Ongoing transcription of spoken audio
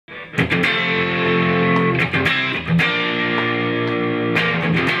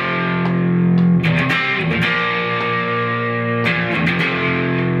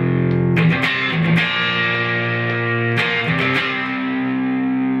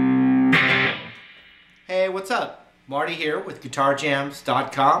what's up? Marty here with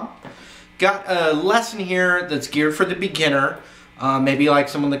GuitarJamz.com. Got a lesson here that's geared for the beginner, maybe like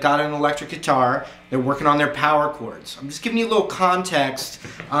someone that got an electric guitar. They're working on their power chords. I'm just giving you a little context,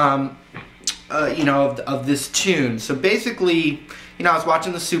 of this tune. So basically, I was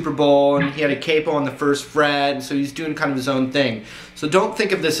watching the Super Bowl and he had a capo on the first fret, and so he's doing kind of his own thing. So don't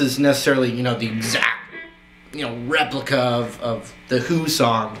think of this as necessarily, the exact, replica of the Who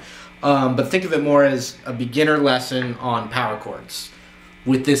song. But think of it more as a beginner lesson on power chords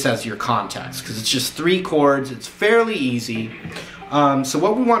with this as your context, because it's just 3 chords. It's fairly easy. So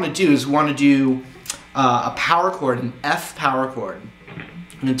what we want to do is we want to do a power chord, an F power chord.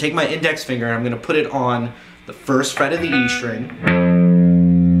 I'm going to take my index finger and I'm going to put it on the first fret of the E string.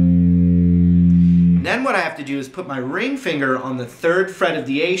 Then what I have to do is put my ring finger on the 3rd fret of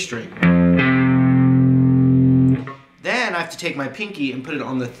the A string. Then I have to take my pinky and put it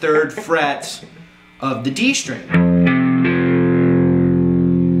on the 3rd fret of the D string.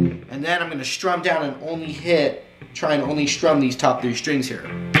 And then I'm going to strum down and try and only strum these top 3 strings here.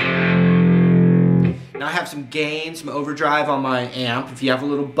 Now I have some gain, some overdrive on my amp. If you have a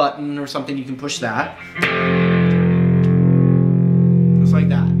little button or something, you can push that. Just like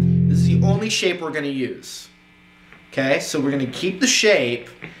that. This is the only shape we're going to use. Okay, so we're going to keep the shape,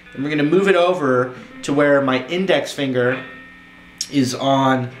 and we're going to move it over to where my index finger is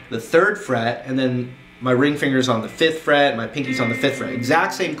on the 3rd fret, and then my ring finger is on the 5th fret, my pinky's on the 5th fret.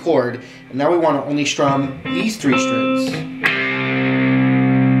 Exact same chord, and now we want to only strum these 3 strings.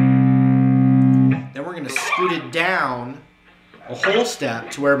 Then we're going to scoot it down a whole step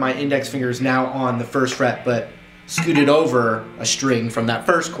to where my index finger is now on the 1st fret, but scooted over a string from that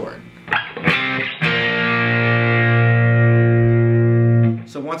 1st chord.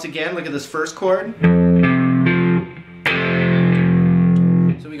 So once again, look at this 1st chord.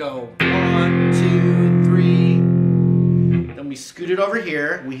 So we go 1, 2, 3. Then we scoot it over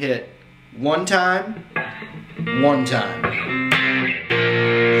here. We hit 1 time, 1 time.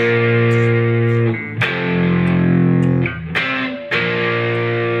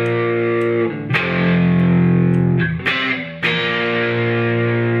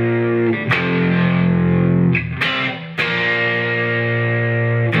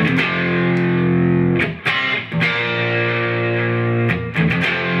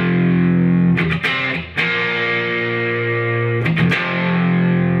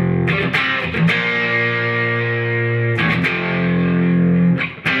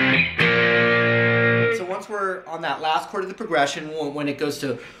 On that last chord of the progression, when it goes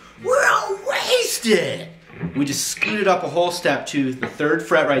to "We're wasted," we just scoot it up a whole step to the 3rd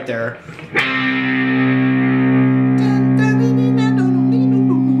fret right there.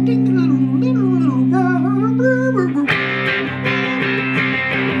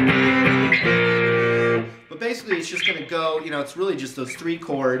 But basically it's just going to go, it's really just those 3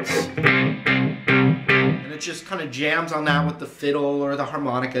 chords. And it just kind of jams on that with the fiddle or the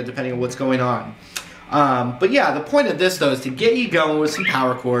harmonica, depending on what's going on. But yeah, the point of this though is to get you going with some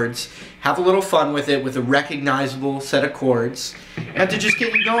power chords, have a little fun with it with a recognizable set of chords, and to just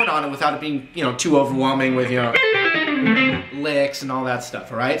get you going on it without it being, too overwhelming with, licks and all that stuff,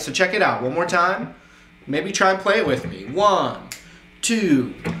 alright? So check it out one more time. Maybe try and play it with me. 1,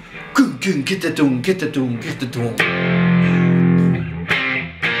 2, get the doom, get the doom, get the doom.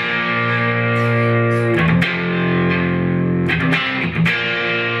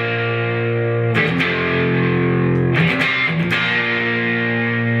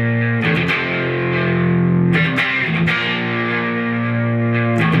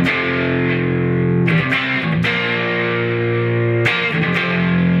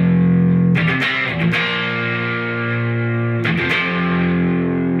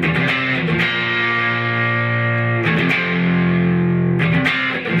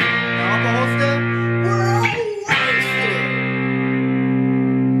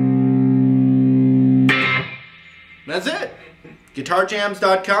 That's it.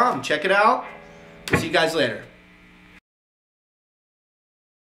 GuitarJamz.com. Check it out. See you guys later.